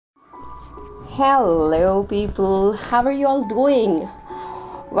Hello, people. How are you all doing?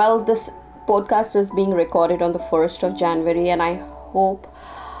 Well, this podcast is being recorded on the 1st of January, and I hope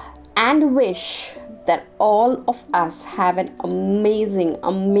and wish that all of us have an amazing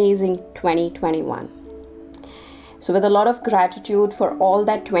 2021. So, with a lot of gratitude for all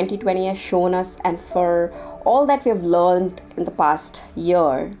that 2020 has shown us and for all that we have learned in the past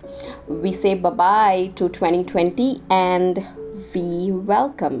year, we say bye bye to 2020 and we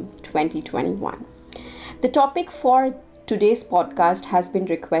welcome 2021. The topic for today's podcast has been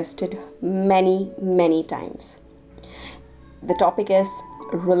requested many times. The topic is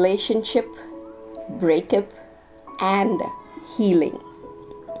relationship, breakup, and healing.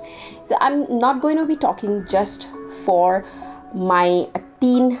 So I'm not going to be talking just for my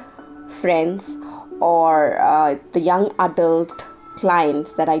teen friends or the young adult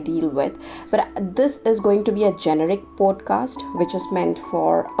clients that I deal with, but this is going to be a generic podcast which is meant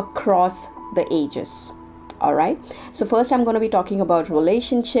for across the ages. All right. So first I'm going to be talking about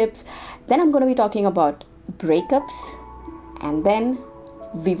relationships, then I'm going to be talking about breakups, and then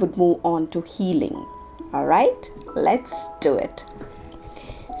we would move on to healing. All right, let's do it.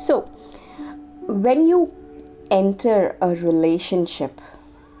 So when you enter a relationship,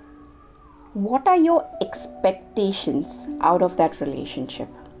 what are your expectations out of that relationship?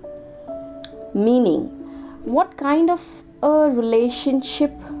 Meaning, what kind of a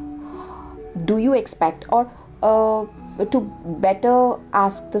relationship do you expect? Or to better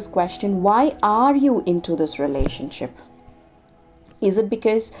ask this question, why are you into this relationship? Is it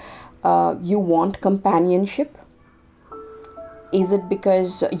because you want companionship? Is it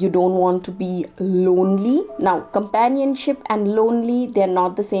because you don't want to be lonely? Now, companionship and lonely, they're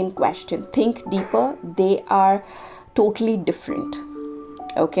not the same question. Think deeper. They are totally different.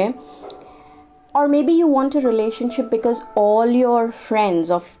 Okay? Or maybe you want a relationship because all your friends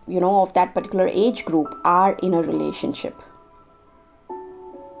of that particular age group are in a relationship.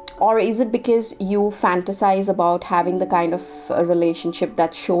 Or is it because you fantasize about having the kind of a relationship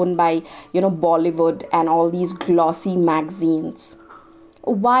that's shown by, Bollywood and all these glossy magazines?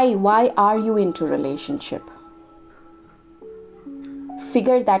 Why are you into relationship?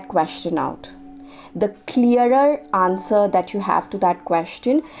 Figure that question out. The clearer answer that you have to that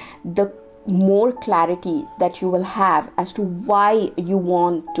question, the more clarity that you will have as to why you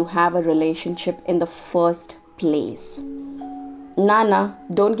want to have a relationship in the first place. Nana,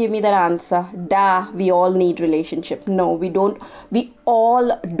 don't give me that answer. We all need relationship. No, we don't. We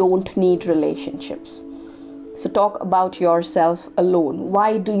all don't need relationships. So talk about yourself alone.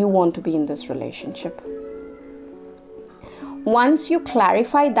 Why do you want to be in this relationship? Once you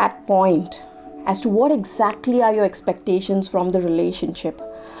clarify that point as to what exactly are your expectations from the relationship,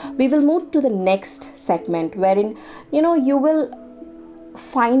 we will move to the next segment wherein, you will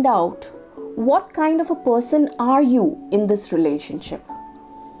find out what kind of a person are you in this relationship.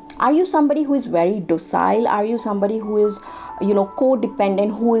 Are you somebody who is very docile? Are you somebody who is,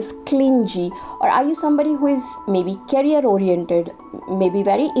 codependent, who is clingy? Or are you somebody who is maybe career oriented, maybe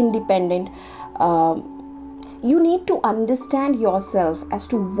very independent? You need to understand yourself as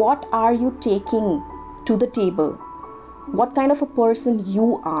to what are you taking to the table, what kind of a person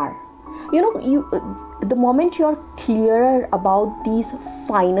you are. The moment you're clearer about these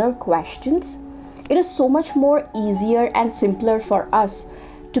finer questions, it is so much more easier and simpler for us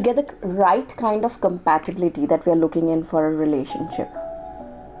to get the right kind of compatibility that we're looking in for a relationship.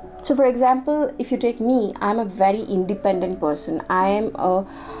 So for example, if you take me, I'm a very independent person. I am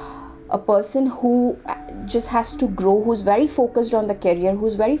a person who just has to grow, who's very focused on the career,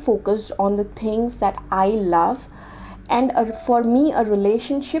 who's very focused on the things that I love. And for me, a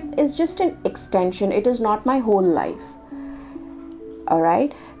relationship is just an extension. It is not my whole life. All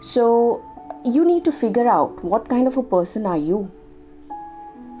right. So you need to figure out what kind of a person are you.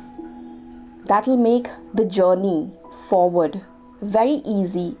 That will make the journey forward very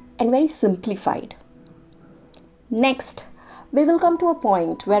easy and very simplified. Next, we will come to a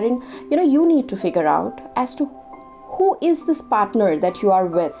point wherein, you need to figure out as to who is this partner that you are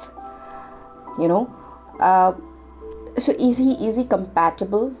with. So is he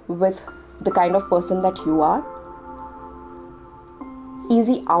compatible with the kind of person that you are? Is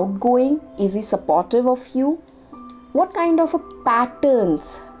he outgoing? Is he supportive of you? What kind of a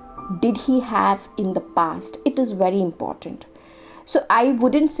patterns did he have in the past? It is very important. So I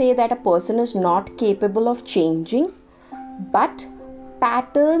wouldn't say that a person is not capable of changing, but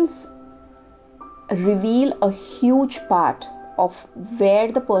patterns reveal a huge part of where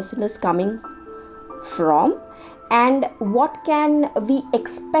the person is coming from and what can we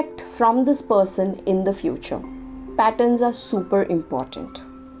expect from this person in the future. Patterns are super important.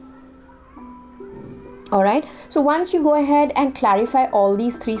 All right, so once you go ahead and clarify all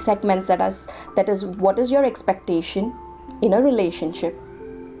these three segments, that is what is your expectation in a relationship,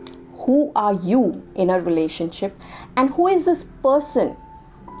 who are you in a relationship, and who is this person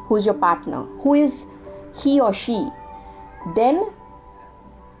who's your partner, who is he or she, then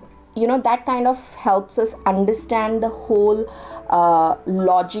that kind of helps us understand the whole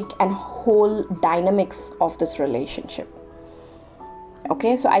logic and whole dynamics of this relationship.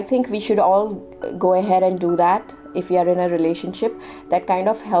 Okay, so I think we should all go ahead and do that if we are in a relationship. That kind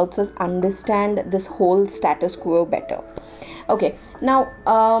of helps us understand this whole status quo better. Okay, now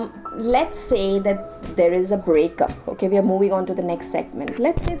let's say that there is a breakup. Okay, we are moving on to the next segment.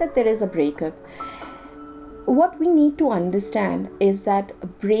 Let's say that there is a breakup. What we need to understand is that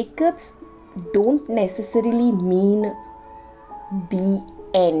breakups don't necessarily mean the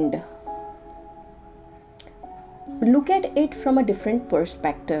end. Look at it from a different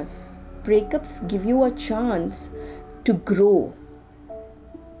perspective. Breakups give you a chance to grow,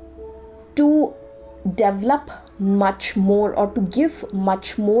 to develop much more, or to give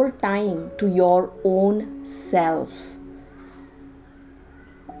much more time to your own self,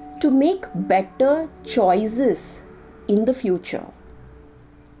 to make better choices in the future.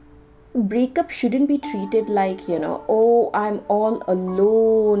 Breakup shouldn't be treated like, oh, I'm all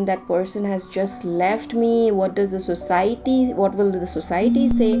alone, that person has just left me, what will the society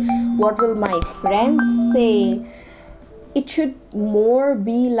say, what will my friends say. It should more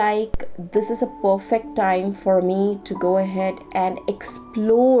be like, this is a perfect time for me to go ahead and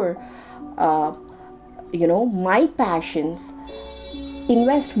explore my passions,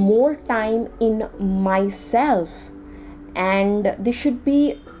 invest more time in myself, and this should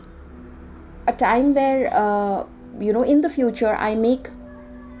be a time where in the future I make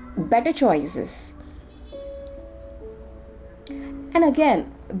better choices. And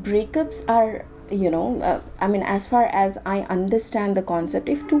again, breakups are, as far as I understand the concept,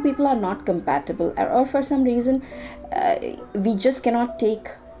 if two people are not compatible, or for some reason we just cannot take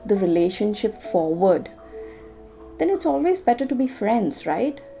the relationship forward, then it's always better to be friends,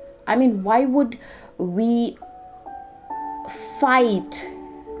 right? Why would we fight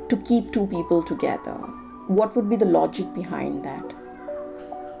to keep two people together? What would be the logic behind that?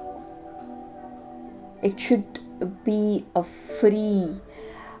 It should be a free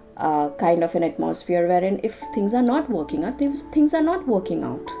kind of an atmosphere wherein if things are not working out, things are not working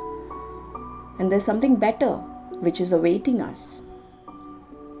out, and there's something better which is awaiting us.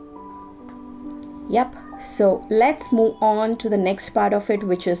 Yep, so let's move on to the next part of it,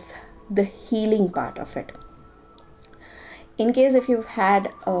 which is the healing part of it. In case if you've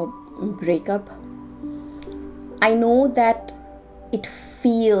had a breakup, I know that it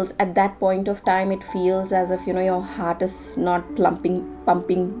feels at that point of time, it feels as if your heart is not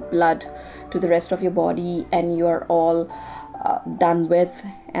pumping blood to the rest of your body, and you're all done with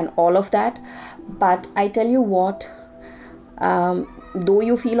and all of that. But I tell you what, though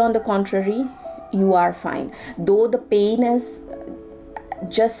you feel on the contrary, you are fine. Though the pain is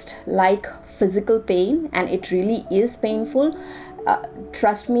just like physical pain and it really is painful,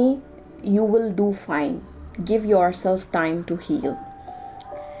 trust me, you will do fine. Give yourself time to heal.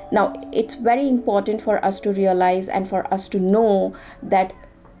 Now, it's very important for us to realize and for us to know that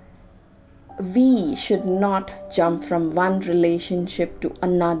we should not jump from one relationship to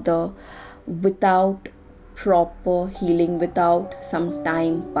another without proper healing, without some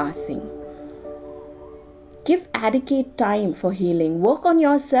time passing. Give adequate time for healing. Work on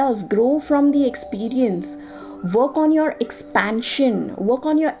yourself. Grow from the experience. Work on your expansion. Work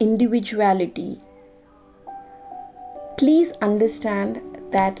on your individuality. Please understand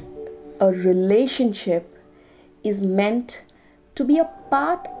that a relationship is meant to be a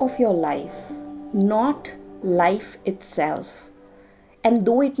part of your life, not life itself. And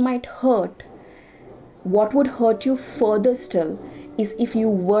though it might hurt, what would hurt you further still is if you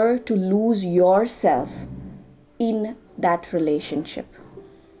were to lose yourself in that relationship.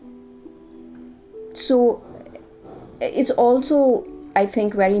 So it's also, I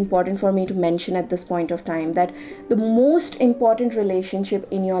think, very important for me to mention at this point of time that the most important relationship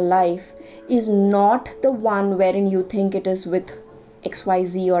in your life is not the one wherein you think it is with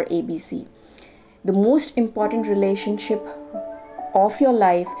XYZ or ABC. The most important relationship of your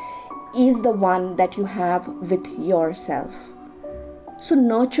life is the one that you have with yourself. So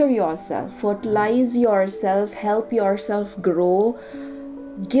nurture yourself, fertilize yourself, help yourself grow,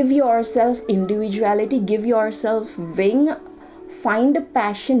 give yourself individuality, give yourself wing, find a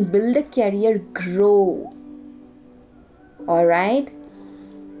passion, build a career, grow. Alright?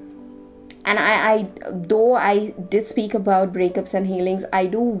 And I though I did speak about breakups and healings, I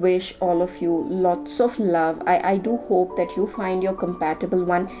do wish all of you lots of love. I do hope that you find your compatible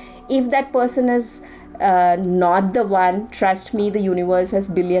one. If that person is not the one, trust me, the universe has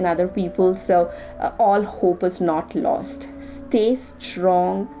billion other people, so all hope is not lost. Stay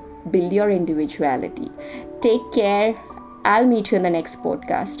strong, build your individuality. Take care. I'll meet you in the next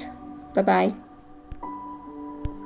podcast. Bye bye.